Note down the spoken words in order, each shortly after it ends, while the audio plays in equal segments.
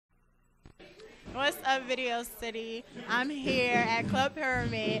What's up, Video City? I'm here at Club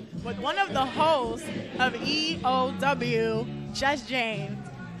Pyramid with one of the hosts of EOW, Jus-End.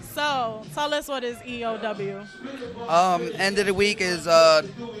 So, tell us what is EOW. End of the week is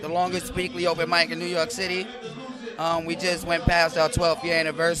the longest weekly open mic in New York City. We just went past our 12th year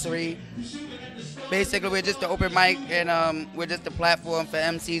anniversary. Basically, we're just the open mic, and we're just the platform for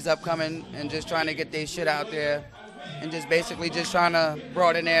MCs upcoming and just trying to get their shit out there, and just basically just trying to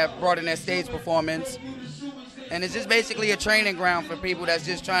broaden their stage performance. And it's just basically a training ground for people that's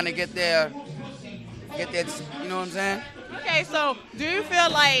just trying to get their, you know what I'm saying? Okay, so do you feel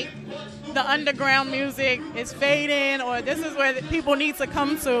like the underground music is fading, or this is where the people need to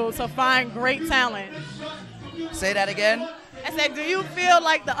come to find great talent? Say that again? I said, do you feel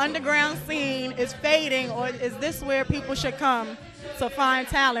like the underground scene is fading, or is this where people should come to find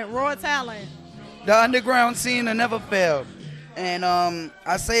talent, raw talent? The underground scene will never fail. And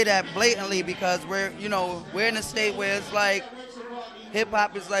I say that blatantly because we're in a state where it's like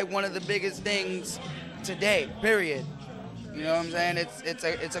hip-hop is like one of the biggest things today, period. You know what I'm saying?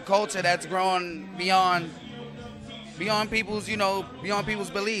 It's a culture that's grown beyond people's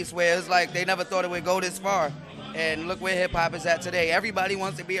beliefs, where it's like they never thought it would go this far. And look where hip hop is at today. Everybody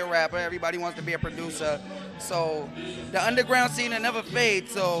wants to be a rapper, everybody wants to be a producer. So the underground scene will never fade,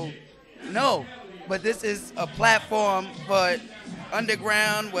 so no. But this is a platform for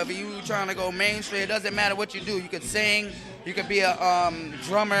underground, whether you trying to go mainstream, it doesn't matter what you do. You could sing, you could be a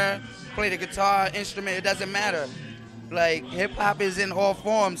drummer, play the guitar, instrument, it doesn't matter. Like, hip-hop is in all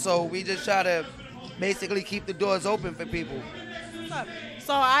forms, so we just try to basically keep the doors open for people.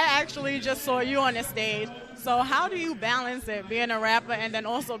 So I actually just saw you on the stage. So how do you balance it, being a rapper and then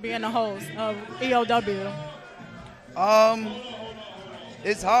also being a host of EOW?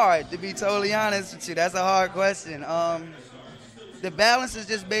 It's hard, to be totally honest with you. That's a hard question. The balance is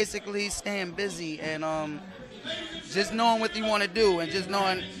just basically staying busy and just knowing what you want to do, and just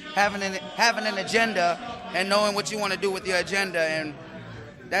having an agenda and knowing what you want to do with your agenda. And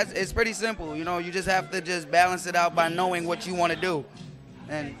it's pretty simple. You just have to just balance it out by knowing what you want to do.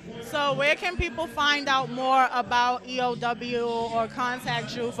 And so where can people find out more about EOW or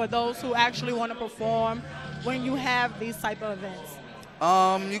contact you for those who actually want to perform when you have these type of events?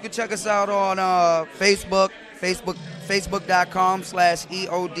 You can check us out on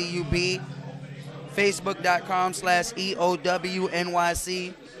Facebook.com/EODUB,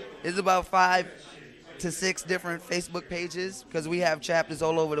 Facebook.com/EOWNYC. There's about 5 to 6 different Facebook pages because we have chapters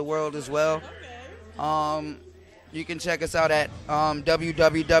all over the world as well. You can check us out at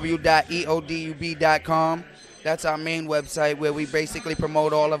www.eodub.com. That's our main website where we basically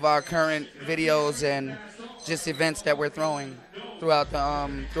promote all of our current videos and just events that we're throwing throughout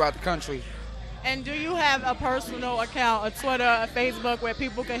the country. And do you have a personal account, a Twitter, a Facebook, where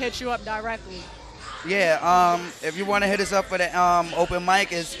people can hit you up directly? Yeah, if you want to hit us up for the open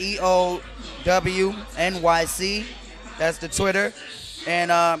mic, it's EOWNYC. That's the Twitter.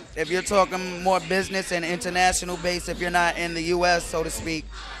 And if you're talking more business and international base, if you're not in the U.S., so to speak,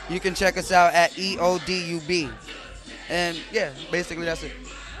 you can check us out at EODUB. And yeah, basically that's it.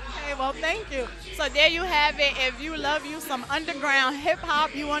 Okay, well, thank you. So there you have it. If you love you some underground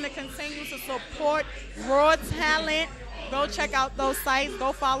hip-hop, you want to continue to support raw talent, go check out those sites.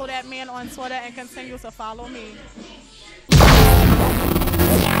 Go follow that man on Twitter and continue to follow me.